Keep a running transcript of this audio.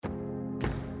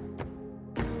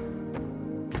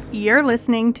You're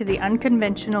listening to the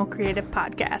Unconventional Creative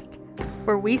Podcast,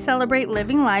 where we celebrate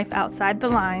living life outside the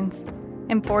lines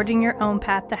and forging your own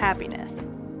path to happiness.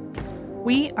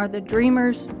 We are the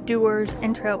dreamers, doers,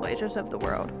 and trailblazers of the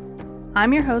world.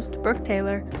 I'm your host, Brooke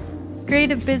Taylor,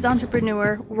 creative biz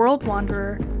entrepreneur, world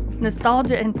wanderer,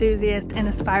 nostalgia enthusiast, and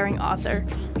aspiring author.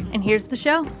 And here's the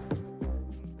show.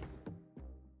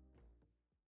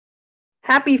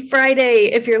 Happy Friday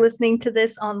if you're listening to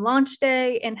this on launch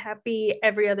day, and happy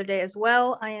every other day as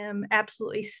well. I am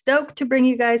absolutely stoked to bring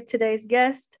you guys today's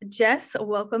guest, Jess.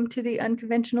 Welcome to the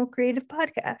Unconventional Creative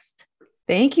Podcast.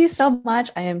 Thank you so much.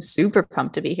 I am super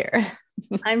pumped to be here.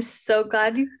 I'm so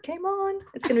glad you came on.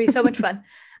 It's going to be so much fun.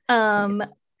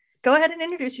 Go ahead and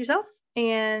introduce yourself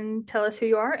and tell us who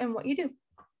you are and what you do.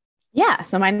 Yeah.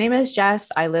 So my name is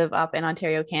Jess. I live up in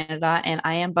Ontario, Canada, and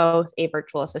I am both a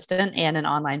virtual assistant and an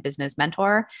online business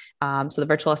mentor. So the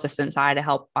virtual assistant side, I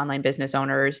help online business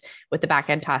owners with the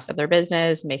back-end tasks of their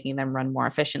business, making them run more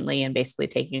efficiently and basically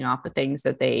taking off the things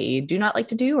that they do not like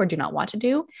to do or do not want to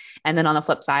do. And then on the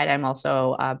flip side, I'm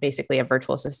also basically a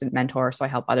virtual assistant mentor. So I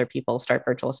help other people start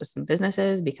virtual assistant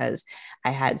businesses because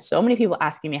I had so many people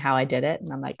asking me how I did it.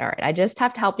 And I'm like, all right, I just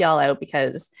have to help y'all out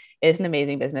because it's an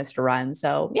amazing business to run.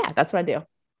 So yeah, that's what I do.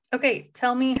 Okay.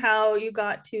 Tell me how you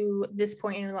got to this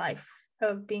point in your life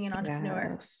of being an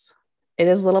entrepreneur. Yes. It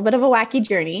is a little bit of a wacky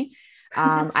journey.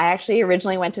 I actually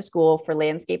originally went to school for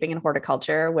landscaping and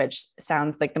horticulture, which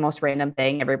sounds like the most random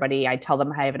thing. I tell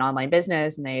them I have an online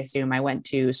business and they assume I went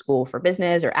to school for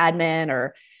business or admin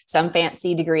or some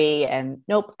fancy degree. And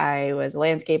nope, I was a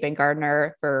landscaping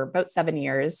gardener for about 7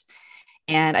 years.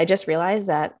 And I just realized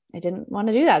that I didn't want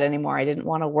to do that anymore. I didn't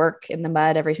want to work in the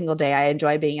mud every single day. I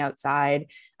enjoy being outside.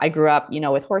 I grew up,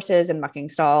 with horses and mucking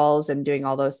stalls and doing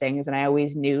all those things. And I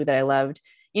always knew that I loved,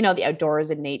 the outdoors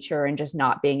and nature and just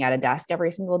not being at a desk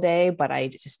every single day. But I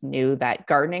just knew that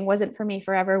gardening wasn't for me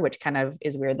forever, which kind of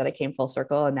is weird that I came full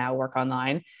circle and now work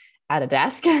online at a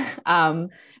desk.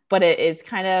 But it is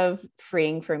kind of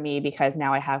freeing for me because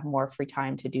now I have more free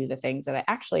time to do the things that I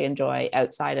actually enjoy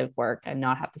outside of work and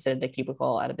not have to sit in a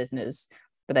cubicle at a business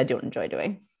that I don't enjoy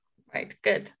doing. Right.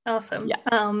 Good. Awesome. Yeah.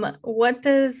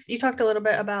 You talked a little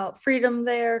bit about freedom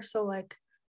there. So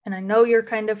and I know you're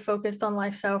kind of focused on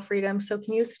lifestyle freedom. So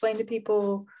can you explain to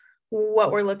people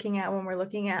what we're looking at when we're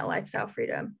looking at lifestyle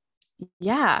freedom?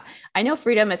 Yeah, I know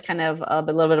freedom is kind of a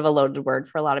little bit of a loaded word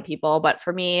for a lot of people, but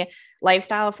for me,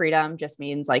 lifestyle freedom just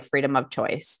means like freedom of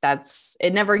choice.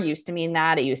 It never used to mean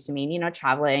that. It used to mean,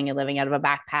 traveling and living out of a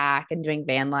backpack and doing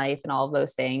van life and all of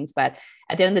those things. But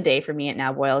at the end of the day, for me, it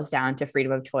now boils down to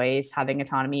freedom of choice, having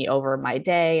autonomy over my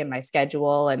day and my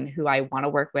schedule and who I want to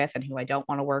work with and who I don't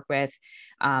want to work with.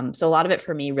 So a lot of it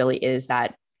for me really is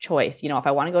that choice. If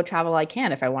I want to go travel, I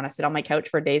can. If I want to sit on my couch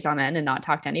for days on end and not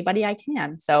talk to anybody, I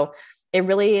can. So it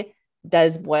really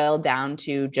does boil down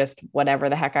to just whatever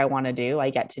the heck I want to do, I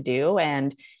get to do.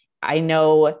 And I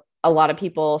know a lot of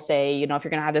people say, if you're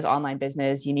going to have this online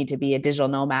business, you need to be a digital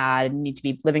nomad and you need to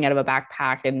be living out of a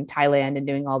backpack in Thailand and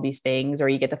doing all these things, or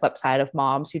you get the flip side of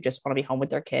moms who just want to be home with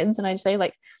their kids. And I just say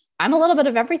I'm a little bit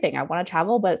of everything. I want to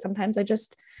travel, but sometimes I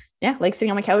just, like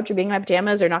sitting on my couch or being in my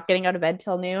pajamas or not getting out of bed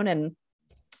till noon. And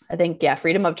I think,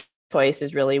 freedom of choice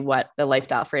is really what the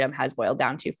lifestyle freedom has boiled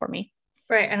down to for me.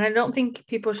 Right. And I don't think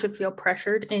people should feel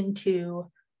pressured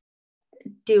into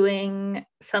doing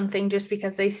something just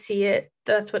because they see it.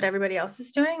 That's what everybody else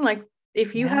is doing.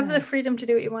 If you have the freedom to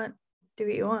do what you want, do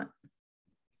what you want.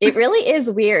 It really is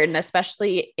weird. And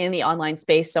especially in the online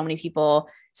space, so many people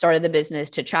started the business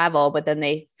to travel, but then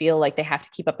they feel like they have to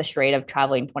keep up the charade of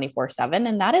traveling 24/7.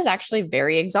 And that is actually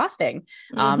very exhausting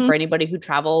for anybody who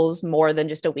travels more than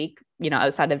just a week,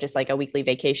 outside of just like a weekly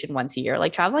vacation once a year.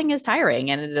 Traveling is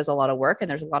tiring and it is a lot of work and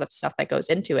there's a lot of stuff that goes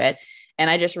into it. And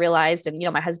I just realized, and,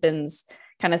 my husband's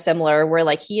kind of similar where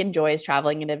he enjoys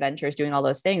traveling and adventures, doing all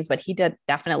those things, but he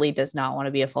definitely does not want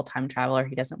to be a full-time traveler.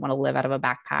 He doesn't want to live out of a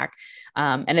backpack.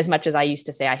 And as much as I used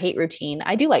to say, I hate routine,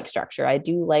 I do like structure. I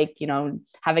do like,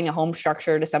 having a home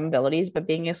structure to some abilities, but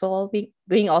being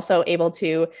also able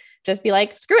to just be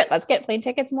like, screw it, let's get plane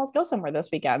tickets and let's go somewhere this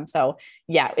weekend. So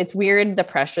yeah, it's weird, the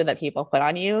pressure that people put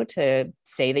on you to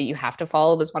say that you have to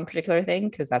follow this one particular thing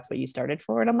because that's what you started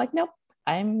for. And I'm like, nope.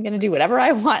 I'm going to do whatever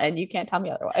I want and you can't tell me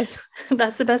otherwise.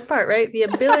 That's the best part, right? The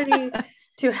ability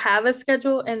to have a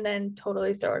schedule and then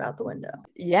totally throw it out the window.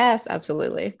 Yes,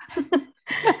 absolutely.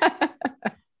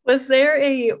 Was there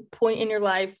a point in your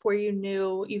life where you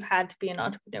knew you had to be an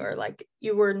entrepreneur?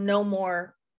 You were no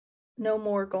more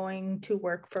going to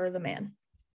work for the man?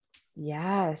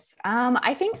 Yes.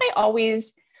 I think I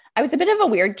always I was a bit of a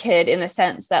weird kid in the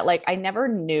sense that like I never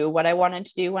knew what I wanted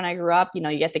to do when I grew up. You know,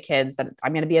 you get the kids that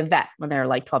I'm going to be a vet when they're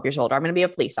like 12 years old, or I'm going to be a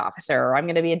police officer, or I'm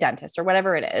going to be a dentist, or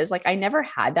whatever it is. Like I never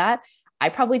had that. I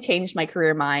probably changed my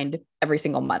career mind every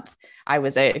single month. I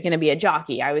was going to be a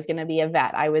jockey. I was going to be a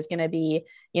vet. I was going to be,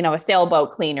 you know, a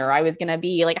sailboat cleaner. I was going to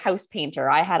be like a house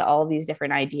painter. I had all these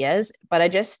different ideas, but I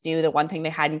just knew the one thing they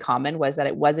had in common was that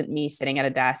it wasn't me sitting at a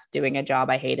desk doing a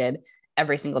job I hated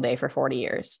every single day for 40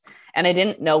 years. And I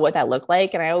didn't know what that looked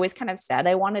like. And I always kind of said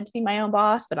I wanted to be my own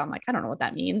boss, but I'm like, I don't know what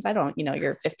that means. I don't, you know,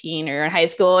 you're 15 or you're in high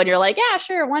school and you're like, yeah,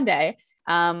 sure, one day.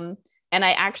 And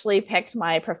I actually picked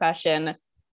my profession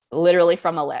literally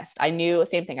from a list. I knew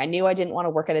same thing. I knew I didn't want to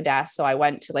work at a desk. So I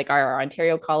went to like our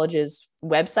Ontario college's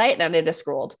website and I just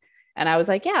scrolled. And I was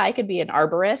like, yeah, I could be an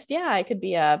arborist. Yeah, I could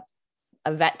be a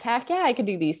vet tech. Yeah, I could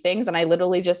do these things. And I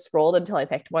literally just scrolled until I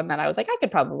picked one that I was like, I could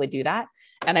probably do that.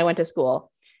 And I went to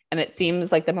school. And it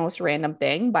seems like the most random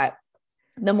thing, but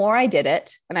the more I did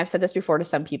it, and I've said this before to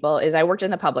some people, is I worked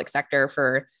in the public sector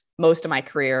for most of my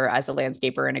career as a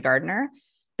landscaper and a gardener.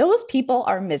 Those people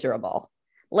are miserable.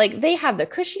 Like they have the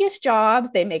cushiest jobs.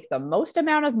 They make the most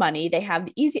amount of money. They have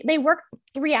the easy, they work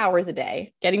 3 hours a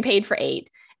day, getting paid for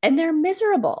 8, and they're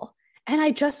miserable. And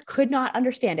I just could not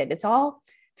understand it. It's all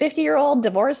 50-year-old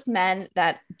divorced men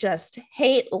that just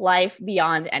hate life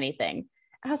beyond anything.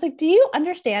 I was like, do you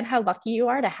understand how lucky you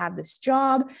are to have this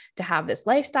job, to have this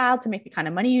lifestyle, to make the kind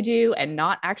of money you do and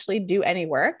not actually do any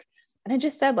work? And I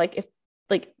just said, like, if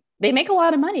like they make a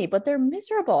lot of money, but they're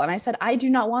miserable. And I said, I do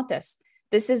not want this.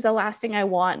 This is the last thing I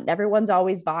want. Everyone's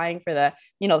always vying for the,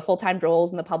 you know, the full-time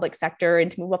roles in the public sector and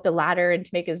to move up the ladder and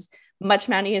to make as much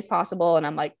money as possible. And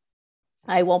I'm like,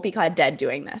 I won't be caught dead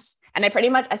doing this. And I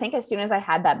think as soon as I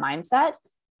had that mindset,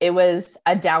 it was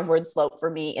a downward slope for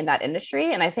me in that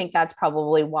industry. And I think that's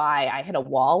probably why I hit a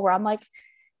wall where I'm like,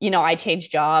 you know, I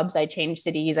changed jobs, I changed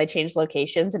cities, I changed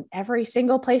locations, and every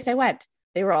single place I went,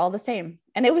 they were all the same.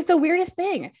 And it was the weirdest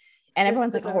thing. And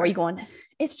everyone's like, oh, where are you going?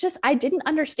 It's just, I didn't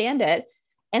understand it.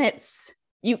 And it's,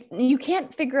 you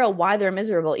can't figure out why they're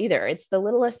miserable either. It's the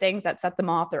littlest things that set them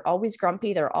off. They're always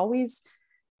grumpy.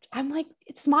 I'm like,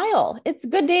 smile. It's a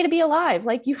good day to be alive.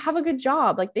 Like you have a good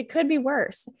job. Like it could be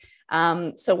worse.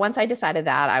 So once I decided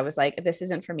that, I was like, this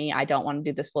isn't for me. I don't want to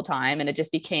do this full time. And it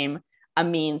just became a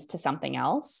means to something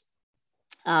else.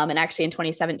 And actually in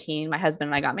 2017, my husband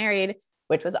and I got married,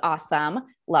 which was awesome.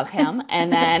 Love him.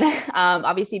 And then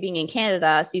obviously being in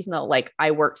Canada, seasonal, like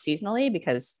I worked seasonally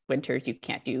because winters, you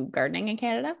can't do gardening in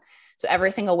Canada. So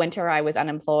every single winter I was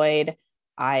unemployed.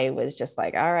 I was just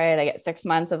like, all right, I get 6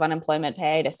 months of unemployment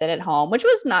pay to sit at home, which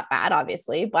was not bad,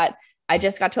 obviously, but I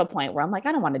just got to a point where I'm like,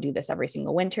 I don't want to do this every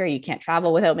single winter. You can't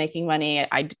travel without making money.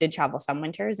 I did travel some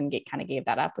winters and kind of gave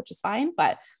that up, which is fine.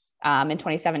 But in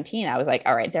 2017, I was like,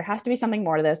 all right, there has to be something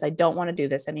more to this. I don't want to do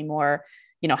this anymore.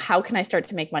 You know, how can I start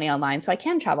to make money online so I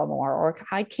can travel more, or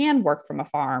I can work from a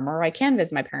farm, or I can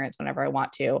visit my parents whenever I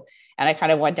want to. And I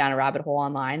kind of went down a rabbit hole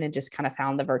online and just kind of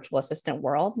found the virtual assistant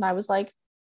world. And I was like,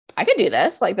 I could do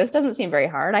this. Like, this doesn't seem very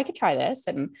hard. I could try this.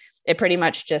 And it pretty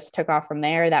much just took off from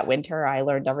there. That winter, I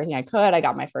learned everything I could. I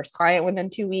got my first client within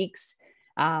 2 weeks.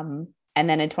 And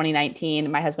then in 2019,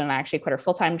 my husband and I actually quit our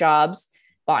full-time jobs,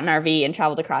 bought an RV and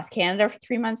traveled across Canada for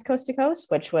 3 months, coast to coast,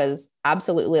 which was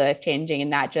absolutely life-changing.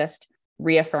 And that just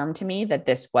reaffirmed to me that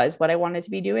this was what I wanted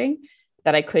to be doing,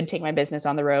 that I could take my business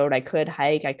on the road. I could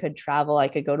hike, I could travel, I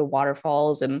could go to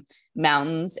waterfalls and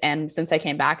mountains. And since I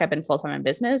came back, I've been full-time in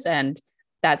business, and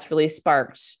that's really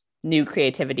sparked new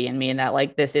creativity in me, and that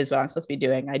like, this is what I'm supposed to be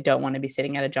doing. I don't want to be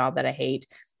sitting at a job that I hate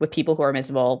with people who are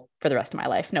miserable for the rest of my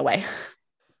life. No way.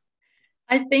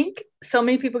 I think so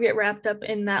many people get wrapped up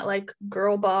in that like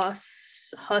girl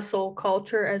boss hustle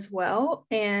culture as well.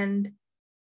 And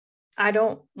I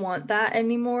don't want that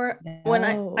anymore. No. When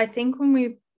I think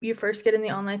when you first get in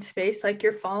the online space, like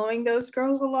you're following those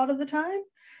girls a lot of the time.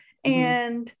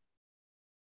 Mm-hmm.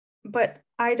 But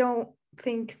I don't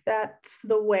think that's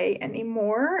the way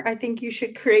anymore. I think you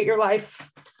should create your life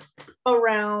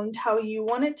around how you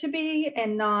want it to be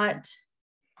and not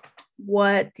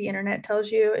what the internet tells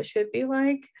you it should be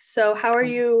like. So how are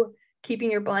you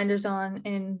keeping your blinders on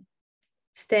and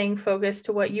staying focused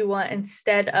to what you want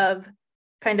instead of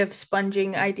kind of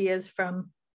sponging ideas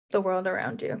from the world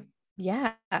around you?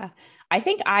 Yeah, I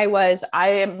think I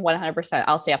am 100%,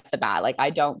 I'll say off the bat, like,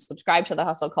 I don't subscribe to the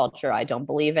hustle culture. I don't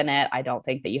believe in it. I don't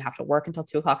think that you have to work until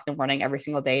 2:00 in the morning every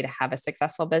single day to have a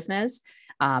successful business.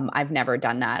 I've never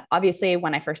done that. Obviously,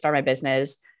 when I first started my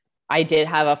business, I did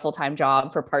have a full-time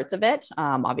job for parts of it.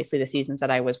 Obviously the seasons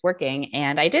that I was working,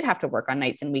 and I did have to work on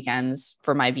nights and weekends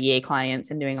for my VA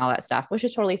clients and doing all that stuff, which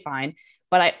is totally fine.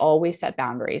 but I always set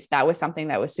boundaries. That was something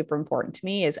that was super important to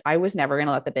me, is I was never going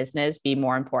to let the business be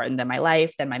more important than my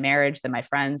life, than my marriage, than my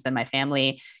friends, than my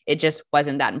family. It just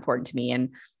wasn't that important to me. And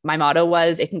my motto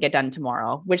was, it can get done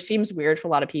tomorrow, which seems weird for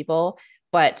a lot of people,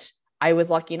 but I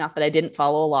was lucky enough that I didn't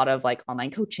follow a lot of like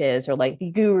online coaches or like the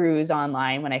gurus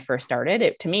online when I first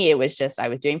started. To me, it was just, I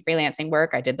was doing freelancing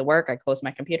work. I did the work, I closed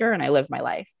my computer, and I lived my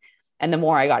life. And the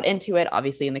more I got into it,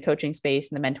 obviously in the coaching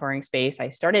space and the mentoring space, I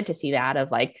started to see that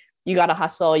of like, you got to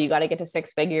hustle, you got to get to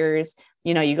 6 figures,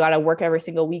 you got to work every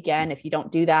single weekend. If you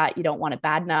don't do that, you don't want it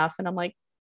bad enough. And I'm like,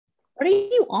 what are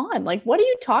you on? Like, what are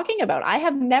you talking about? I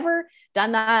have never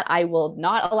done that. I will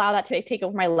not allow that to take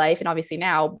over my life. And obviously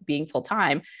now being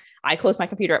full-time, I close my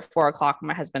computer at 4 o'clock when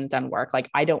my husband's done work. Like,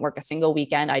 I don't work a single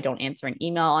weekend. I don't answer an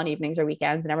email on evenings or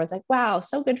weekends. And everyone's like, wow,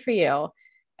 so good for you.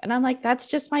 And I'm like, that's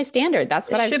just my standard. That's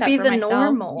what I've set for myself. It should be the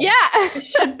normal. Yeah. It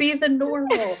should be the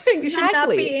normal. Exactly. You should not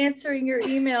be answering your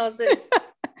emails at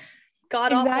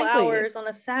god-awful hours on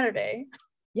a Saturday.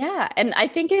 Yeah. And I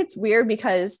think it's weird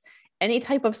because any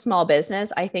type of small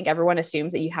business, I think everyone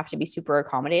assumes that you have to be super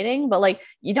accommodating, but like,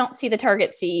 you don't see the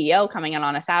Target CEO coming in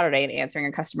on a Saturday and answering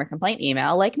a customer complaint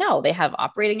email. Like, no, they have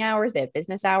operating hours, they have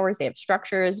business hours, they have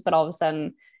structures, but all of a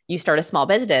sudden you start a small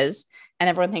business and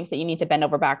everyone thinks that you need to bend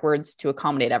over backwards to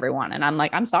accommodate everyone. And I'm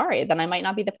like, I'm sorry, then I might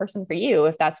not be the person for you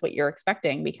if that's what you're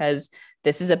expecting, because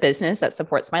this is a business that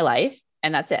supports my life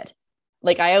and that's it.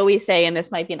 Like I always say, and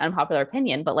this might be an unpopular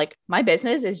opinion, but like my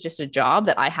business is just a job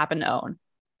that I happen to own.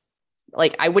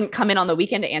 Like I wouldn't come in on the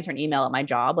weekend to answer an email at my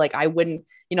job. Like I wouldn't,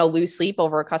 lose sleep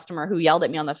over a customer who yelled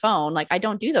at me on the phone. Like I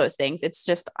don't do those things. It's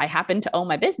just, I happen to own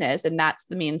my business and that's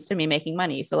the means to me making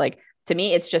money. So like, to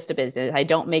me, it's just a business. I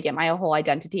don't make it my whole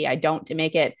identity. I don't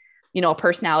make it, a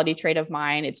personality trait of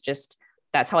mine. It's just,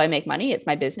 that's how I make money. It's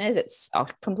my business. It's a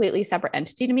completely separate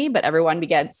entity to me, but everyone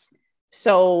gets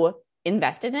so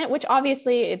invested in it, which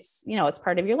obviously it's, it's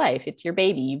part of your life. It's your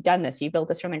baby. You've done this, you built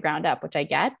this from the ground up, which I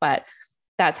get, but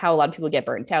that's how a lot of people get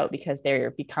burnt out, because they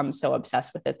become so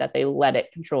obsessed with it that they let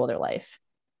it control their life.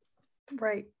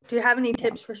 Right. Do you have any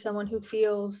tips for someone who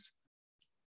feels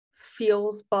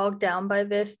bogged down by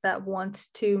this, that wants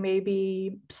to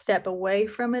maybe step away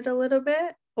from it a little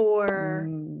bit, or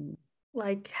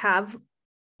like have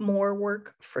more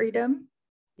work freedom?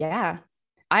 Yeah.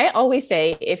 I always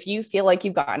say, if you feel like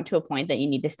you've gotten to a point that you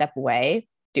need to step away,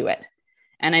 do it.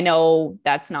 And I know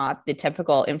that's not the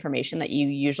typical information that you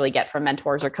usually get from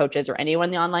mentors or coaches or anyone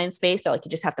in the online space. They're like,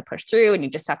 you just have to push through and you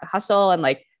just have to hustle. And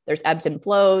like, there's ebbs and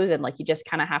flows. And like, you just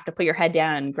kind of have to put your head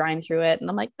down and grind through it. And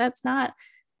I'm like, that's not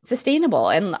sustainable.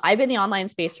 And I've been in the online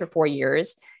space for 4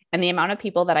 years. And the amount of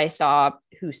people that I saw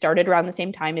who started around the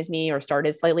same time as me or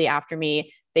started slightly after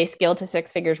me, they scaled to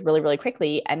 6 figures really, really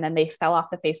quickly. And then they fell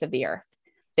off the face of the earth.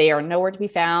 They are nowhere to be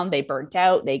found. They burnt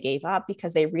out. They gave up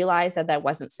because they realized that that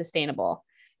wasn't sustainable.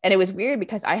 And it was weird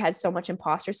because I had so much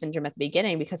imposter syndrome at the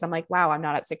beginning, because I'm like, wow, I'm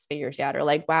not at 6 figures yet. Or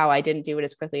like, wow, I didn't do it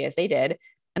as quickly as they did.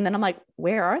 And then I'm like,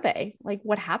 where are they? Like,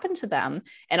 what happened to them?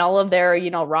 And all of their,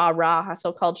 rah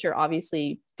hustle culture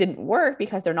obviously didn't work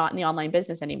because they're not in the online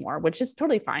business anymore, which is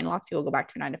totally fine. Lots of people go back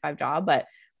to a 9-to-5 job. But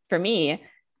for me,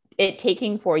 it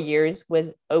taking 4 years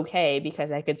was okay,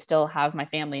 because I could still have my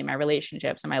family and my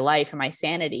relationships and my life and my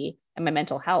sanity and my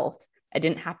mental health. I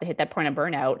didn't have to hit that point of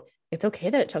burnout. It's okay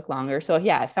that it took longer. So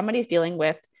yeah, if somebody's dealing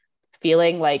with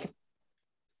feeling like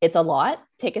it's a lot,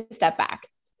 take a step back.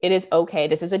 It is okay.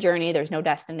 This is a journey. There's no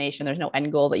destination. There's no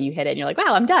end goal that you hit it and you're like,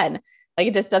 wow, I'm done. Like,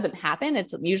 it just doesn't happen.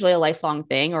 It's usually a lifelong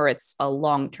thing, or it's a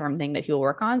long-term thing that people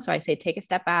work on. So I say, take a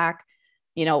step back,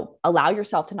 allow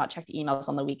yourself to not check the emails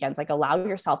on the weekends. Like, allow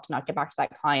yourself to not get back to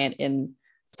that client in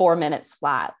 4 minutes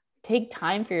flat. Take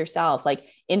time for yourself, like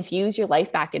infuse your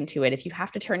life back into it. If you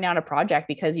have to turn down a project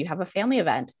because you have a family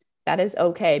event, that is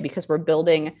okay, because we're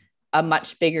building a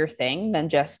much bigger thing than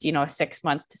just, 6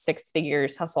 months to 6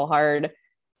 figures, hustle hard,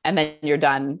 and then you're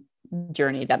done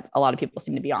journey that a lot of people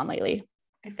seem to be on lately.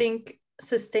 I think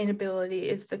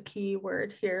sustainability is the key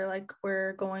word here. Like,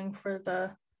 we're going for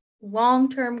the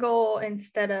long-term goal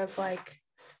instead of like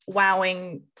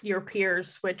wowing your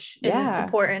peers, which isn't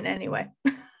important anyway.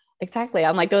 Exactly.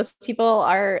 I'm like, those people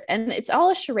are, and it's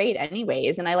all a charade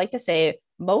anyways. And I like to say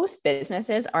most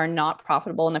businesses are not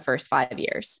profitable in the first 5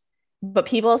 years, but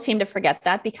people seem to forget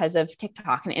that because of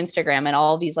TikTok and Instagram and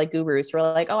all these like gurus who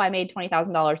are like, oh, I made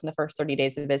 $20,000 in the first 30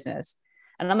 days of business.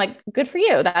 And I'm like, good for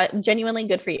you. That genuinely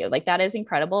good for you. Like, that is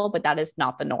incredible, but that is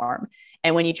not the norm.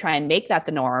 And when you try and make that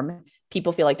the norm,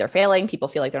 people feel like they're failing. People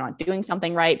feel like they're not doing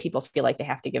something right. People feel like they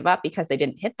have to give up because they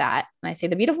didn't hit that. And I say,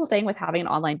 the beautiful thing with having an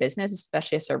online business,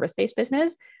 especially a service-based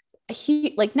business,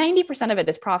 like 90% of it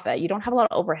is profit. You don't have a lot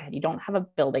of overhead. You don't have a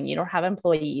building. You don't have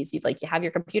employees. You have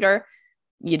your computer,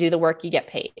 you do the work, you get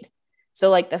paid. So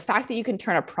like the fact that you can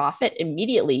turn a profit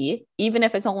immediately, even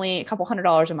if it's only a couple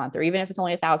 $100s a month, or even if it's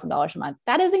only $1,000 a month,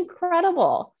 that is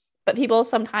incredible. But people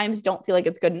sometimes don't feel like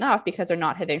it's good enough because they're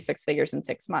not hitting six figures in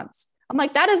 6 months. I'm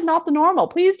like, that is not the normal.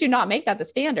 Please do not make that the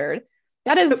standard.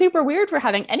 That is super weird for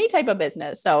having any type of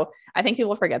business. So I think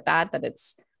people forget that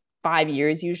it's 5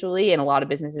 years usually. And a lot of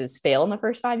businesses fail in the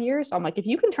first 5 years. So I'm like, if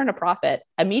you can turn a profit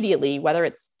immediately, whether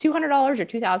it's $200 or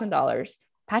 $2,000,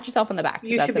 pat yourself on the back.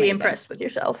 You should be impressed with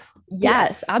yourself.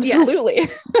 Yes, absolutely.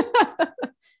 Yes.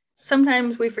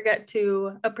 Sometimes we forget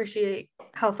to appreciate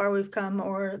how far we've come,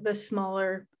 or the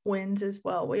smaller wins as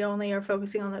well. We only are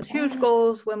focusing on those huge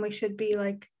goals when we should be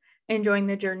like enjoying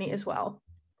the journey as well.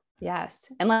 Yes.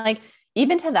 And like,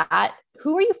 even to that,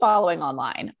 who are you following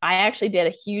online? I actually did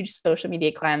a huge social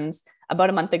media cleanse about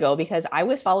a month ago because I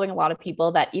was following a lot of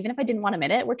people that, even if I didn't want to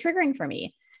admit it, were triggering for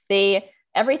me.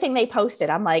 Everything they posted,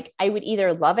 I'm like, I would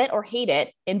either love it or hate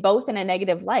it, in both in a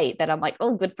negative light, that I'm like,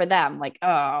 oh, good for them. Like,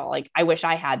 oh, like I wish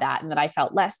I had that. And that I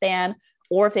felt less than,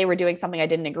 or if they were doing something I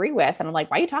didn't agree with. And I'm like,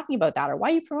 why are you talking about that? Or why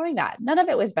are you promoting that? None of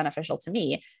it was beneficial to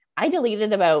me. I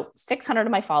deleted about 600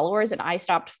 of my followers, and I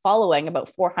stopped following about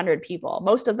 400 people,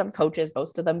 most of them coaches,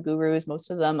 most of them gurus, most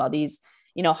of them are these,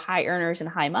 high earners and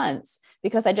high months,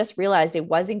 because I just realized it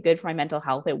wasn't good for my mental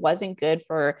health. It wasn't good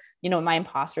for, my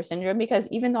imposter syndrome, because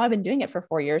even though I've been doing it for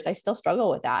 4 years, I still struggle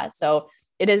with that. So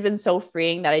it has been so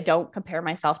freeing that I don't compare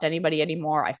myself to anybody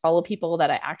anymore. I follow people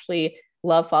that I actually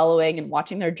love following and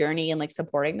watching their journey and like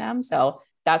supporting them. So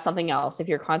that's something else. If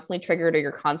you're constantly triggered or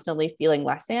you're constantly feeling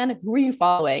less than, who are you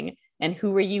following and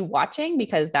who are you watching?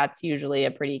 Because that's usually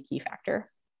a pretty key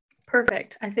factor.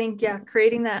 Perfect. I think,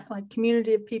 creating that like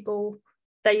community of people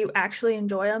that you actually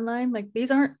enjoy online. Like,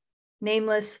 these aren't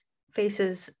nameless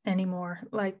faces anymore,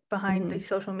 like behind these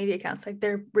social media accounts. Like,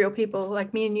 they're real people,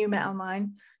 like me and you met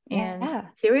online, and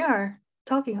here we are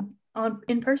talking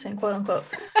in person, quote unquote.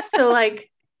 So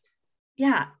like,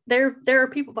 there are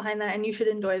people behind that, and you should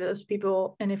enjoy those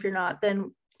people. And if you're not,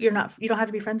 then you don't have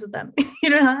to be friends with them. You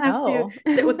don't have to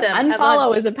sit with them.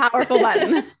 Unfollow is a powerful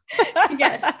button.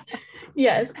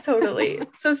 Yes, totally.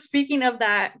 So speaking of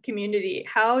that community,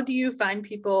 how do you find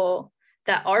people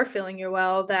that are filling you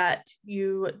well, that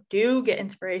you do get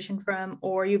inspiration from,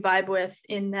 or you vibe with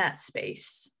in that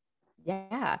space?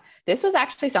 Yeah, this was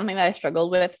actually something that I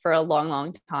struggled with for a long,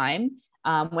 long time.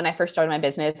 When I first started my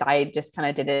business, I just kind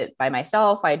of did it by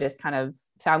myself. I just kind of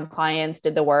found clients,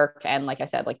 did the work, and like I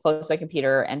said, like closed my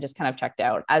computer and just kind of checked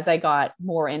out. As I got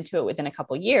more into it within a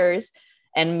couple of years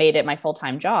and made it my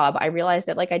full-time job, I realized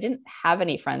that like I didn't have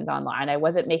any friends online. I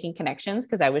wasn't making connections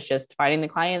because I was just finding the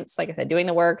clients, like I said, doing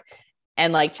the work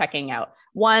and like checking out.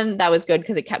 One, that was good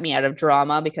because it kept me out of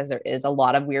drama, because there is a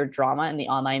lot of weird drama in the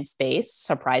online space,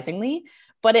 surprisingly.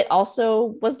 But it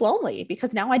also was lonely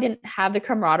because now I didn't have the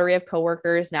camaraderie of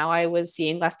coworkers. Now I was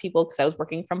seeing less people because I was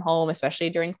working from home, especially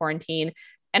during quarantine.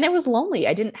 And it was lonely.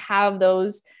 I didn't have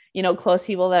those, close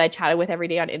people that I chatted with every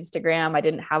day on Instagram. I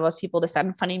didn't have those people to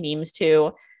send funny memes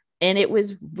to. And it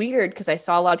was weird because I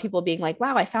saw a lot of people being like,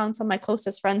 wow, I found some of my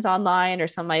closest friends online, or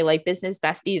some of my like business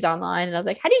besties online. And I was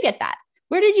like, how do you get that?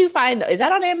 Where did you find those? Is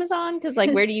that on Amazon? Because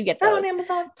like, where do you get those?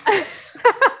 On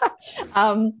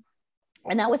Amazon.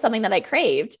 And that was something that I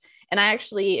craved. And I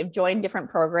actually joined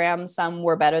different programs. Some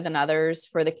were better than others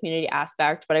for the community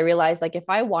aspect. But I realized like if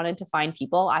I wanted to find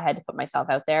people, I had to put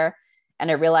myself out there. And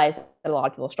I realized that a lot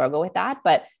of people struggle with that.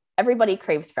 But everybody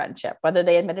craves friendship, whether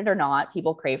they admit it or not.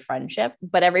 People crave friendship,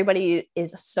 but everybody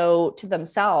is so to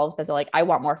themselves that they're like, I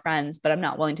want more friends, but I'm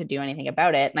not willing to do anything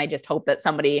about it. And I just hope that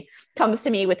somebody comes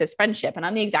to me with this friendship. And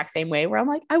I'm the exact same way, where I'm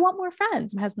like, I want more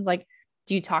friends. My husband's like,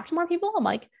 do you talk to more people? I'm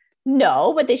like,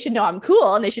 no, but they should know I'm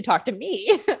cool and they should talk to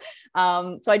me.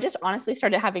 So I just honestly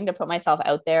started having to put myself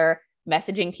out there,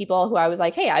 messaging people who I was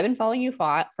like, hey, I've been following you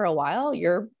for a while.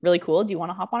 You're really cool. Do you want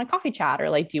to hop on a coffee chat?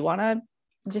 Or like, do you want to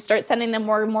just start sending them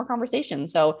more and more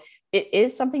conversations? So it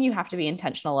is something you have to be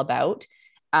intentional about,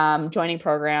 joining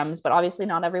programs, but obviously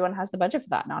not everyone has the budget for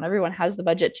that. Not everyone has the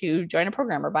budget to join a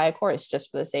program or buy a course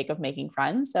just for the sake of making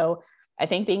friends. So I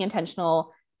think being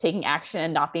intentional, taking action,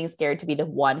 and not being scared to be the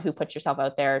one who puts yourself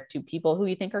out there to people who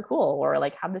you think are cool or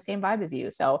like have the same vibe as you.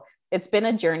 So it's been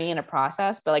a journey and a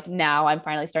process, but like now I'm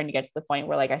finally starting to get to the point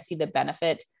where like I see the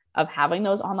benefit of having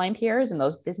those online peers and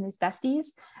those business besties.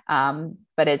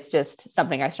 But it's just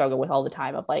something I struggle with all the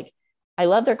time of like, I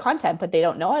love their content, but they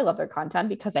don't know I love their content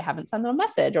because I haven't sent them a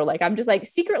message, or like, I'm just like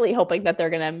secretly hoping that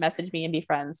they're going to message me and be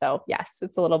friends. So yes,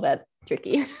 it's a little bit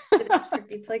tricky. It's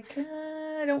tricky. It's like,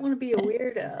 I don't want to be a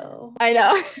weirdo. I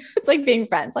know. It's like being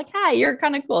friends. Like, hi, you're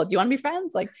kind of cool. Do you want to be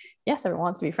friends? Like, yes, everyone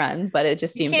wants to be friends, but it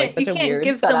just seems like such a weird You can't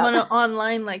give setup. someone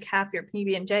online like half your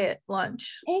PB&J at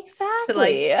lunch.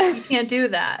 Exactly. You can't do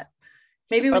that.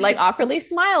 Maybe we or like awkwardly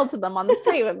smile to them on the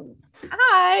street with,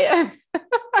 hi.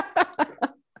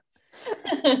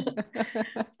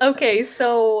 Okay,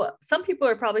 so some people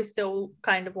are probably still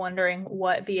kind of wondering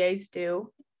what VAs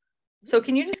do. So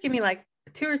can you just give me like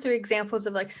 2 or 3 examples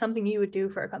of like something you would do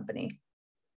for a company?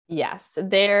 Yes,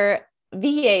 VA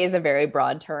is a very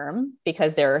broad term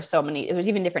because there are so many, there's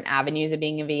even different avenues of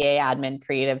being a VA: admin,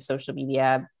 creative, social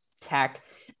media, tech.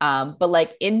 But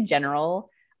like in general,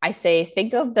 I say,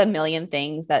 think of the million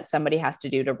things that somebody has to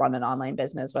do to run an online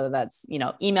business, whether that's,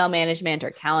 email management or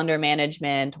calendar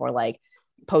management, or like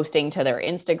posting to their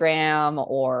Instagram,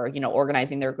 or,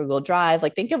 organizing their Google Drive.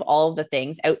 Like, think of all of the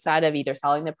things outside of either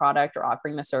selling the product or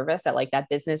offering the service that like that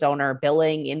business owner,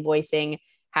 billing, invoicing,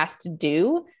 has to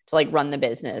do to like run the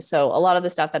business. So a lot of the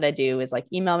stuff that I do is like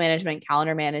email management,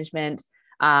 calendar management.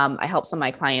 I help some of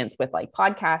my clients with like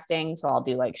podcasting. So I'll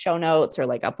do like show notes or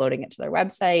like uploading it to their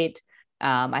website.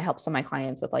 I help some of my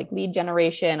clients with like lead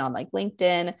generation on like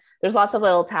LinkedIn. There's lots of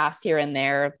little tasks here and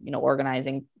there,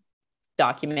 organizing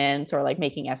documents or like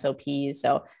making SOPs.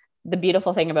 So the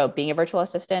beautiful thing about being a virtual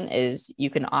assistant is you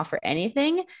can offer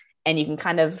anything, and you can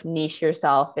kind of niche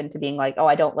yourself into being like, oh,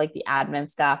 I don't like the admin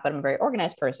stuff, but I'm a very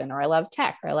organized person, or I love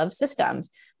tech, or I love systems.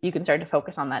 You can start to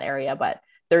focus on that area, but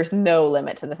there's no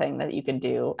limit to the thing that you can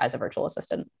do as a virtual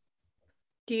assistant.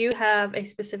 Do you have a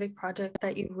specific project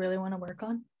that you really want to work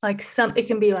on? Like it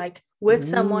can be like with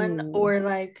someone, or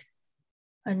like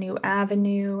a new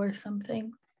avenue or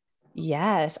something.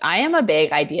 Yes, I am a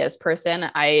big ideas person.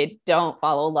 I don't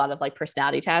follow a lot of like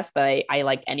personality tests, but I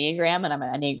like Enneagram, and I'm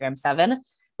an Enneagram 7,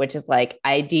 which is like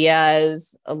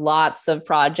ideas, lots of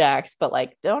projects, but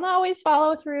like don't always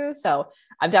follow through. So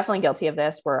I'm definitely guilty of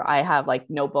this, where I have like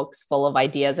notebooks full of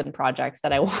ideas and projects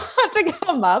that I want to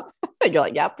come up. You're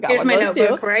like, yep, got here's my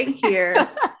notebook too. right here.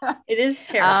 It is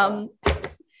terrible.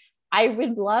 I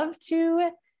would love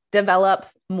to develop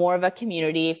more of a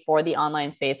community for the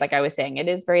online space. Like I was saying, it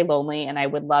is very lonely, and I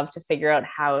would love to figure out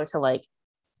how to like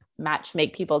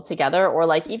make people together, or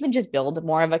like even just build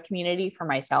more of a community for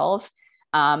myself.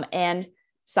 And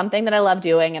something that I love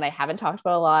doing, and I haven't talked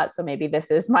about a lot, so maybe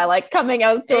this is my like coming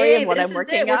out story of what I'm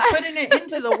working on. We're putting it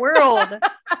into the world.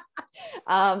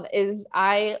 Is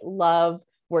I love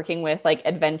working with like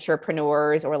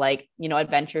adventurepreneurs, or like,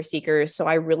 adventure seekers. So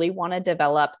I really want to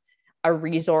develop a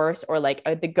resource, or like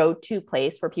the go-to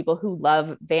place for people who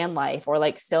love van life, or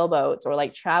like sailboats, or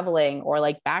like traveling, or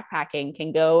like backpacking,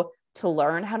 can go to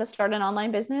learn how to start an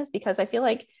online business. Because I feel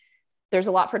like there's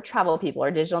a lot for travel people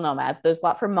or digital nomads. There's a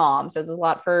lot for moms. There's a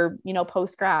lot for,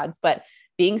 post grads. But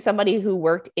being somebody who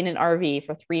worked in an RV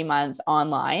for 3 months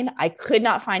online, I could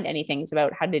not find any things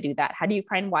about how to do that. How do you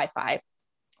find Wi-Fi?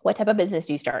 What type of business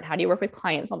do you start? How do you work with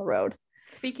clients on the road?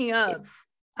 Speaking of,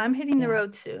 I'm hitting the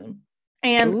road soon.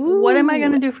 And what am I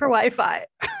going to do for Wi-Fi?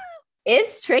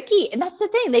 It's tricky. And that's the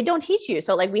thing. They don't teach you.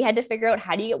 So like we had to figure out,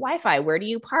 how do you get Wi-Fi? Where do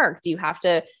you park? Do you have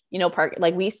to, park?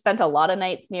 Like we spent a lot of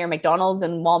nights near McDonald's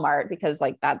and Walmart, because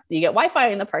like you get Wi-Fi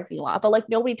in the parking lot, but like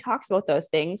nobody talks about those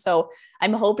things. So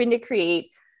I'm hoping to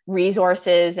create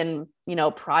resources and,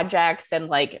 projects and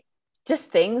like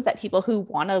just things that people who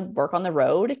want to work on the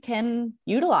road can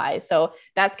utilize. So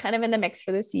that's kind of in the mix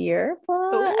for this year.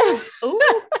 But...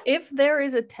 If there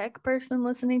is a tech person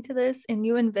listening to this and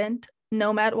you invent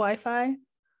Nomad Wi-Fi,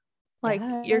 like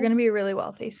you're going to be really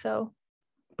wealthy. So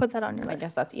put that on your list. I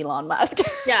guess that's Elon Musk.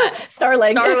 Yeah.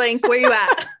 Starlink, where you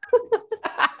at?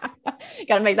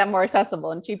 Got to make that more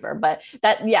accessible and cheaper. But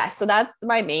so that's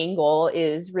my main goal,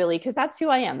 is really, because that's who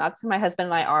I am. That's who my husband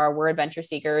and I are. We're adventure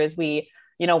seekers. We,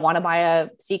 want to buy a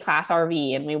C-class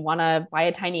RV, and we want to buy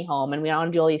a tiny home, and we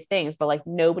want to do all these things, but like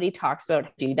nobody talks about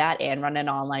how to do that and run an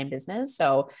online business.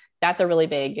 So that's a really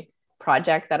big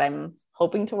project that I'm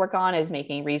hoping to work on, is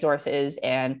making resources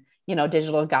and,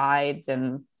 digital guides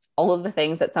and all of the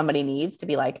things that somebody needs to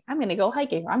be like, I'm going to go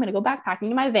hiking, or I'm going to go backpacking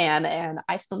in my van, and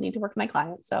I still need to work with my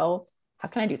clients. So how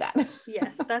can I do that?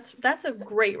 Yes, that's a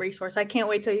great resource. I can't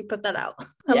wait till you put that out.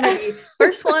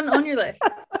 First one on your list.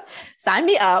 Sign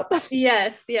me up.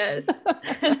 Yes.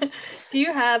 Do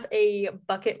you have a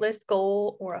bucket list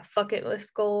goal or a fuck it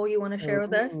list goal you want to share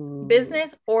with us?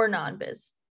 Business or non-biz?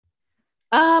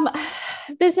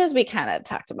 Business, we kind of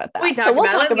talked about that. We'll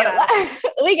talk about that.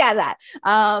 We got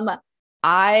that.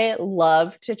 I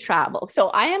love to travel. So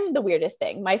I am the weirdest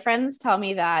thing. My friends tell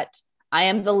me that I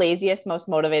am the laziest, most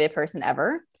motivated person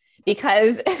ever,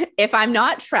 because if I'm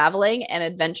not traveling and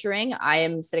adventuring, I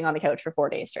am sitting on the couch for 4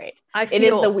 days straight. I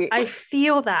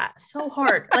feel that so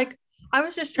hard. Like I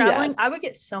was just traveling. I would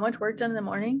get so much work done in the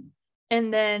morning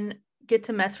and then get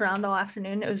to mess around all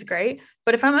afternoon. It was great.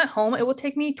 But if I'm at home, it will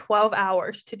take me 12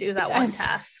 hours to do that one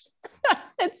task.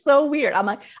 It's so weird. I'm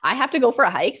like, I have to go for a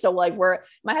hike. So like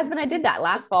my husband and I did that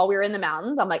last fall. We were in the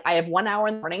mountains. I'm like, I have 1 hour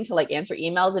in the morning to like answer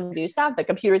emails and do stuff. The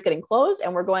computer's getting closed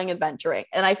and we're going adventuring.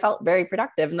 And I felt very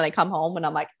productive. And then I come home and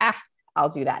I'm like, I'll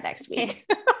do that next week.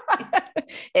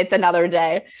 It's another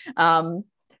day.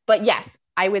 But yes,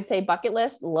 I would say bucket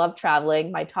list, love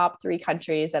traveling. My top 3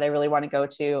 countries that I really want to go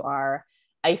to are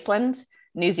Iceland,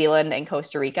 New Zealand, and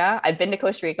Costa Rica. I've been to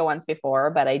Costa Rica once before,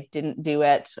 but I didn't do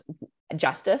it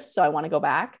justice. So I want to go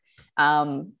back.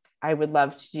 I would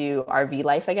love to do RV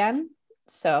life again.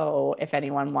 So if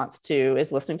anyone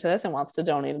is listening to this and wants to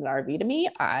donate an RV to me,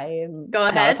 I'm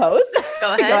not opposed.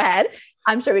 Go ahead.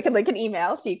 I'm sure we can link an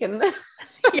email so you can.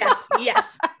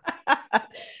 Yes.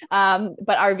 But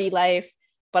RV life,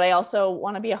 but I also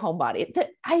want to be a homebody.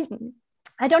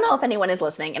 I don't know if anyone is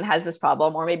listening and has this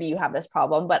problem, or maybe you have this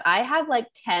problem, but I have like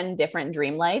 10 different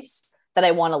dream lives that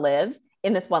I want to live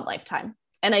in this one lifetime.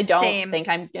 And I don't think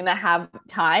I'm going to have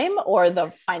time or the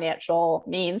financial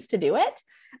means to do it.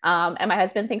 And my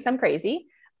husband thinks I'm crazy,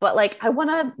 but like, I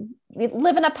want to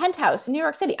live in a penthouse in New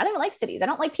York City. I don't even like cities. I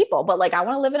don't like people, but like, I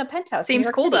want to live in a penthouse. Seems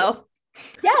cool though.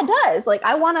 Yeah, it does. Like,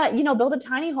 I want to, build a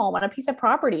tiny home on a piece of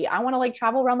property. I want to like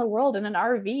travel around the world in an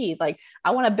RV. Like,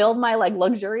 I want to build my like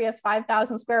luxurious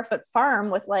 5,000 square foot farm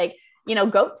with like,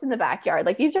 goats in the backyard.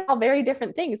 Like, these are all very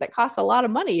different things that cost a lot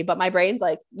of money, but my brain's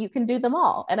like, you can do them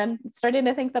all. And I'm starting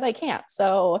to think that I can't.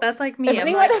 So that's like me.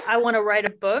 I want to write a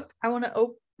book. I want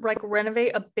to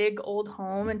renovate a big old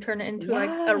home and turn it into like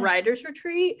a writer's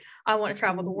retreat. I want to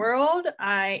travel the world.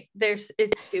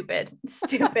 It's stupid.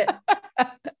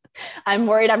 I'm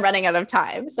worried I'm running out of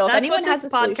time. So if anyone has a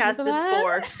podcast is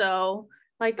for, so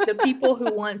like the people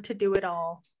who want to do it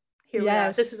all, here we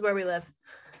are. This is where we live.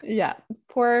 Yeah.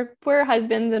 Poor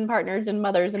husbands and partners and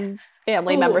mothers and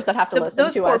family members that have to listen to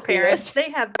us. Those poor parents, they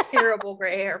have terrible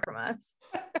gray hair from us.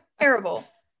 Terrible.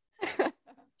 Do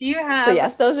you have? So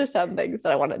yes, those are some things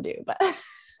that I want to do, but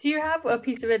do you have a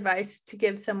piece of advice to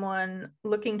give someone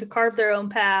looking to carve their own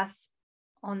path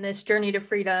on this journey to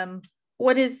freedom?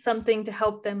 What is something to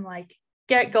help them like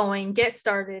get going, get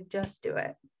started, just do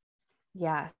it?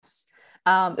 Yes.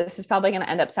 This is probably going to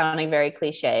end up sounding very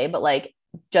cliche, but like,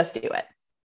 just do it.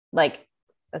 Like,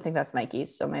 I think that's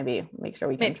Nike's. So maybe make sure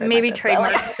we can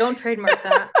trademark. Don't trademark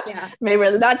that. Yeah.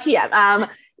 Maybe not TM.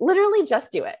 Literally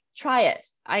just do it. Try it.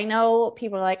 I know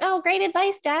people are like, oh, great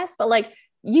advice, Jess. But like,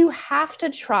 you have to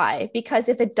try, because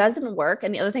if it doesn't work,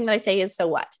 and the other thing that I say is, so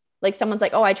what? Like, someone's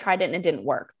like, oh, I tried it and it didn't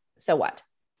work. So what?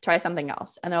 Try something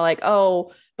else. And they're like,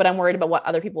 oh, but I'm worried about what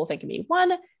other people will think of me.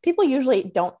 One, people usually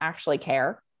don't actually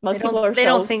care. Most people they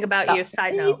don't think about you.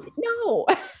 Side note. No,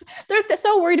 they're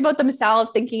so worried about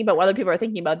themselves, thinking about what other people are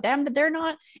thinking about them, that they're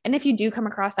not. And if you do come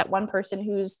across that one person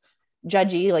who's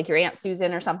judgy, like your Aunt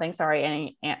Susan or something, sorry,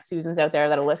 any Aunt Susans out there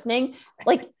that are listening,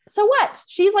 like, so what?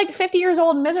 She's like 50 years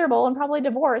old and miserable and probably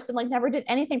divorced and like never did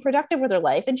anything productive with her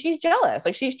life. And she's jealous.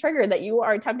 Like, she's triggered that you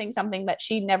are attempting something that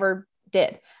she never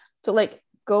did. So like,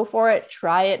 go for it,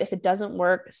 try it. If it doesn't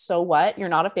work, so what? You're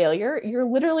not a failure. You're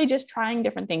literally just trying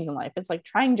different things in life. It's like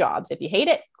trying jobs. If you hate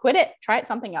it, quit it, try it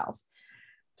something else.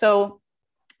 So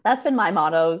that's been my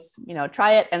mottos,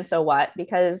 try it and so what,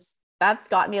 because that's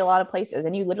gotten me a lot of places,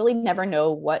 and you literally never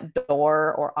know what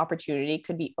door or opportunity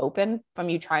could be open from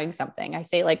you trying something. I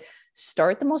say, like,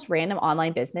 start the most random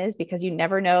online business, because you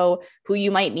never know who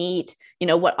you might meet,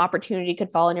 what opportunity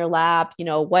could fall in your lap,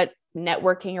 what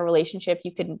networking or relationship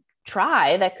you could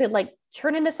try that could like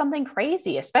turn into something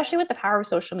crazy, especially with the power of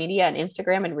social media and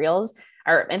Instagram and Reels,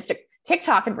 or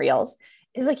TikTok and Reels,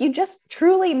 is like, you just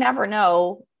truly never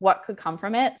know what could come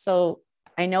from it. So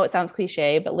I know it sounds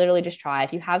cliche, but literally just try.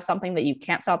 If you have something that you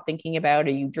can't stop thinking about,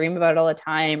 or you dream about all the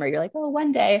time, or you're like, oh,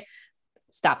 one day,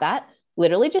 stop that.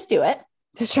 Literally just do it.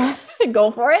 Just try,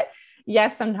 go for it.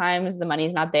 Yes, sometimes the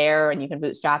money's not there and you can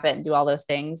bootstrap it and do all those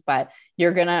things, but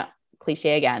you're going to,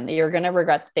 cliche again, you're going to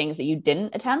regret the things that you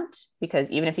didn't attempt, because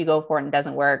even if you go for it and it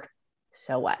doesn't work,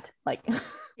 so what? Like,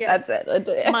 yes. That's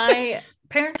it. My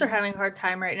parents are having a hard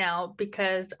time right now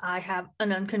because I have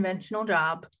an unconventional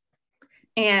job,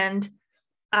 and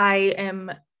I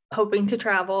am hoping to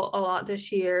travel a lot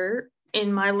this year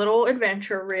in my little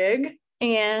adventure rig,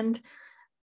 and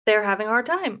they're having a hard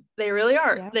time. They really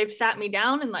are. Yeah. They've sat me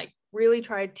down and like really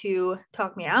tried to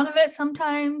talk me out of it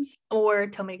sometimes, or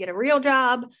tell me to get a real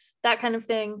job, that kind of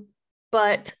thing.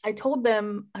 But I told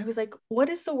them, I was like, what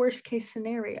is the worst case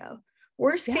scenario?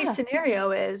 Worst case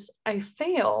scenario is I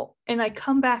fail and I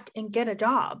come back and get a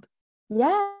job.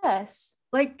 Yes.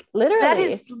 Like literally, that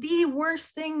is the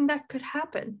worst thing that could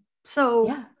happen.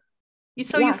 So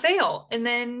you fail, and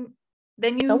then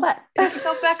you so what? pick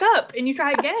yourself back up and you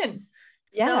try again.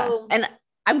 So, and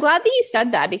I'm glad that you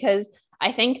said that, because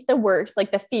I think the worst,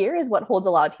 like the fear is what holds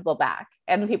a lot of people back.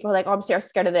 And people are like, oh, I'm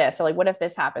scared of this. Or like, what if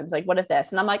this happens? Like, what if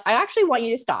this? And I'm like, I actually want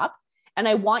you to stop. And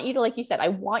I want you to, like you said, I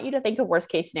want you to think of worst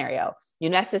case scenario. You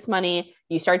invest this money,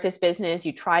 you start this business,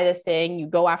 you try this thing, you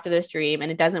go after this dream,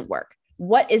 and it doesn't work.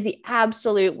 What is the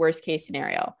absolute worst case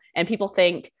scenario? And people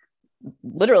think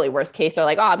literally worst case, they're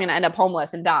like, oh, I'm going to end up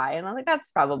homeless and die. And I'm like,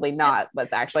 that's probably not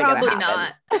what's actually going to happen.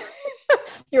 Not.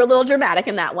 You're a little dramatic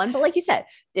in that one. But like you said,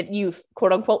 if you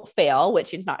quote unquote fail,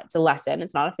 which is not, it's a lesson,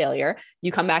 it's not a failure,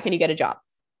 you come back and you get a job.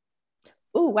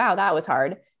 Oh, wow, that was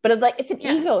hard. But it's an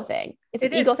ego thing. It's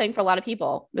an ego thing for a lot of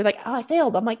people. They're like, oh, I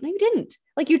failed. I'm like, no, you didn't.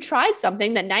 Like, you tried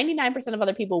something that 99% of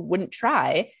other people wouldn't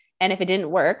try. And if it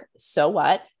didn't work, so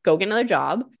what? Go get another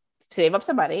job, save up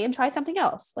some money, and try something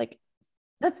else. Like,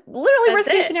 that's literally worst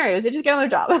case scenarios. You just get another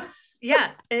job.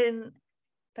 Yeah. And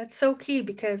that's so key,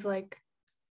 because like,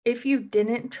 if you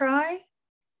didn't try,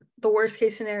 the worst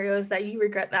case scenario is that you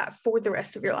regret that for the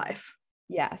rest of your life.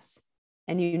 Yes.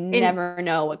 And you never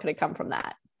know what could have come from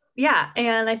that. Yeah.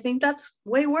 And I think that's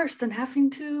way worse than having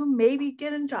to maybe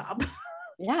get a job.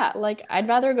 Yeah. Like, I'd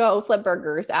rather go flip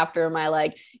burgers after my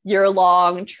like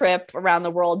year-long trip around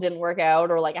the world didn't work out,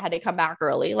 or like I had to come back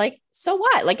early. Like, so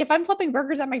what? Like, if I'm flipping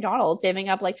burgers at McDonald's, saving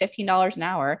up like $15 an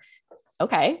hour,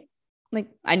 okay. Like,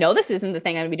 I know this isn't the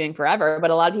thing I'm gonna be doing forever,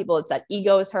 but a lot of people, it's that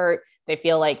ego is hurt. They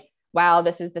feel like, wow,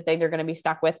 this is the thing they're going to be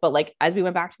stuck with. But like, as we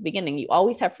went back to the beginning, you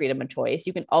always have freedom of choice.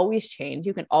 You can always change.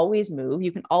 You can always move.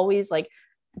 You can always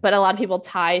but a lot of people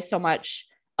tie so much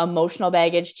emotional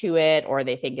baggage to it, or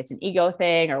they think it's an ego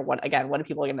thing, or what are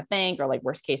people going to think, or like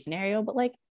worst case scenario. But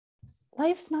like,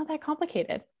 life's not that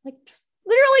complicated. Like, just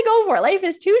literally go for it. Life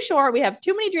is too short. We have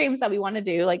too many dreams that we want to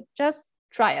do. Like, just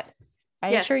try it.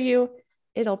 I assure you,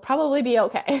 it'll probably be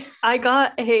okay. I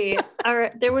got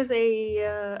there was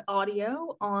a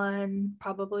audio on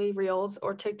probably Reels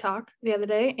or TikTok the other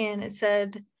day, and it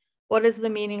said, what is the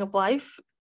meaning of life?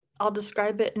 I'll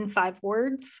describe it in 5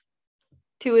 words: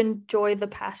 to enjoy the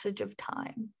passage of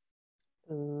time.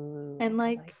 Ooh, and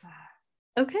like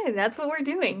that. Okay, that's what we're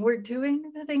doing. We're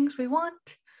doing the things we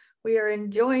want. We are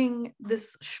enjoying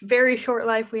this very short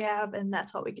life we have, and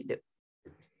that's all we can do.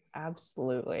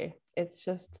 Absolutely. It's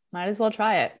just, might as well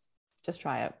try it. Just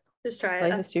try it. Just try it.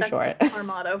 Life is too short. Our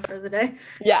motto for the day.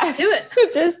 Yeah. Just do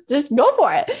it. just go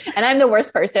for it. And I'm the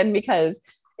worst person, because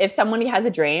if somebody has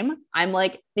a dream, I'm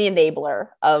like the enabler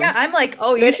of. Yeah, I'm like,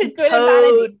 oh, you should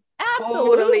absolutely.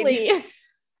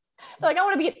 Like, I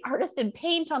want to be an artist and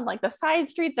paint on like the side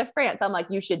streets of France. I'm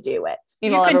like, you should do it.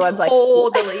 Meanwhile, everyone's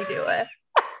totally do it.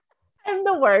 I'm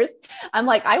the worst. I'm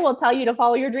like, I will tell you to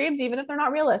follow your dreams, even if they're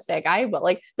not realistic. I will.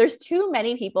 Like, there's too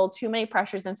many people, too many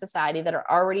pressures in society that are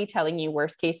already telling you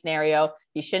worst case scenario,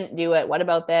 you shouldn't do it. What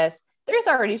about this? There's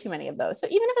already too many of those. So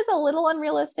even if it's a little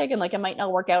unrealistic and like it might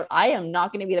not work out, I am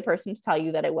not going to be the person to tell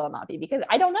you that it will not be, because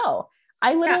I don't know.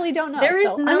 I literally don't know. There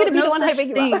is I'm going to be the one such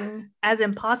thing as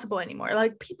impossible anymore.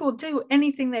 Like, people do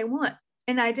anything they want.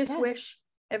 And I just wish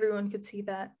everyone could see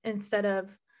that, instead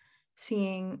of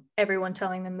seeing everyone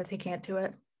telling them that they can't do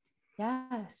it.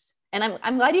 Yes. And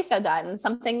I'm glad you said that. And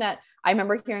something that I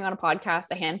remember hearing on a podcast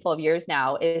a handful of years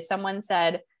now is someone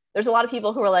said, there's a lot of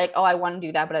people who are like, oh, I want to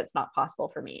do that, but it's not possible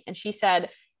for me. And she said,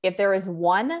 if there is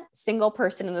one single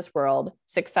person in this world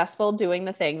successful doing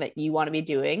the thing that you want to be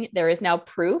doing, there is now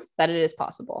proof that it is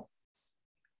possible.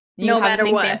 You have an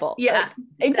example. Yeah,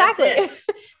 exactly.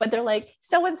 But they're like,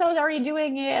 so-and-so is already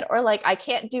doing it, or like, I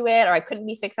can't do it, or I couldn't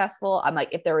be successful. I'm like,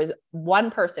 if there is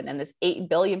one person in this 8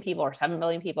 billion people or 7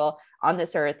 billion people on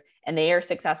this earth, and they are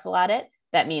successful at it,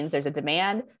 that means there's a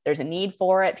demand, there's a need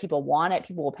for it. People want it.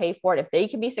 People will pay for it. If they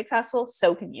can be successful,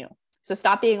 so can you. So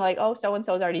stop being like, oh,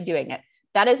 so-and-so is already doing it.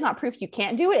 That is not proof you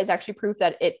can't do it. It's actually proof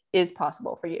that it is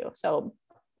possible for you. So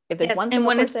if there's one and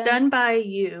when person, it's done by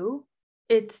you,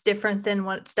 it's different than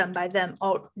when it's done by them.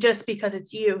 Oh, just because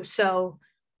it's you. So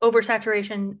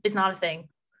oversaturation is not a thing.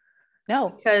 No,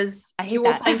 because you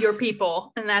will find your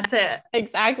people, and that's it.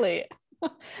 Exactly.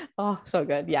 Oh, so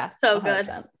good. Yeah. So 100%.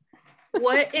 Good.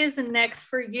 What is next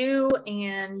for you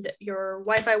and your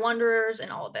Wi-Fi Wanderers and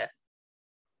all of it?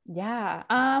 Yeah.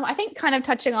 I think kind of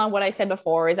touching on what I said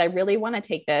before is I really want to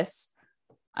take this.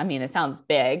 I mean, it sounds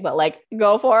big, but like,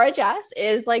 go for it, Jess,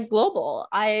 is like global.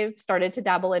 I've started to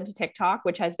dabble into TikTok,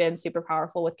 which has been super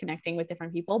powerful with connecting with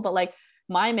different people. But like,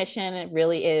 my mission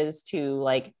really is to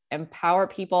like empower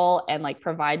people and like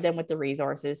provide them with the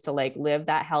resources to like live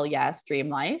that hell yes dream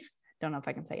life. Don't know if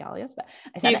I can say hell yes, but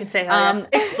I said you can say hell yes.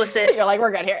 Explicit. You're like,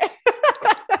 we're good here.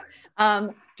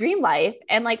 Dream life,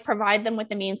 and like provide them with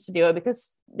the means to do it,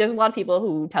 because there's a lot of people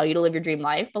who tell you to live your dream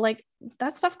life, but like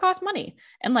that stuff costs money.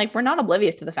 And like, we're not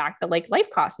oblivious to the fact that like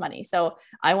life costs money. So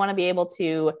I want to be able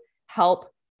to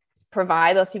help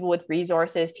provide those people with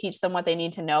resources, teach them what they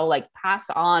need to know, like pass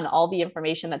on all the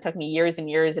information that took me years and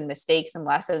years and mistakes and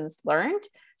lessons learned,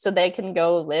 so they can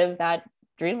go live that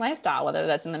dream lifestyle, whether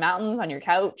that's in the mountains, on your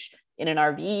couch, in an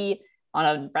RV, on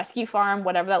a rescue farm,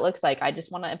 whatever that looks like. I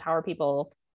just want to empower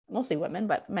people, mostly women,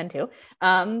 but men too,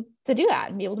 to do that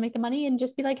and be able to make the money and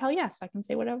just be like, hell yes, I can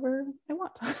say whatever I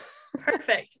want.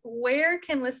 Perfect. Where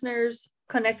can listeners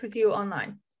connect with you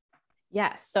online?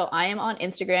 Yes. So I am on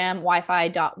Instagram,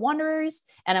 wi-fi.wanderers,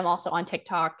 and I'm also on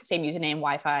TikTok, same username,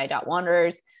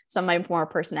 wi-fi.wanderers. Some of my more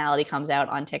personality comes out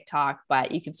on TikTok,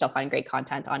 but you can still find great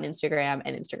content on Instagram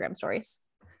and Instagram stories.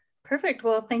 Perfect.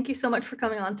 Well, thank you so much for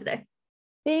coming on today.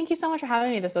 Thank you so much for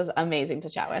having me. This was amazing to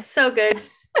chat with. So good.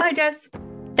 Bye, Jess.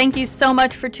 Thank you so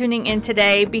much for tuning in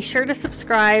today. Be sure to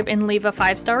subscribe and leave a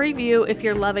 5-star review if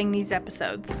you're loving these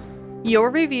episodes.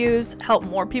 Your reviews help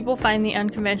more people find the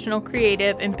unconventional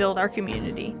creative and build our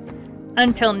community.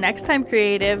 Until next time,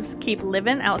 creatives, keep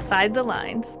living outside the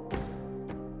lines.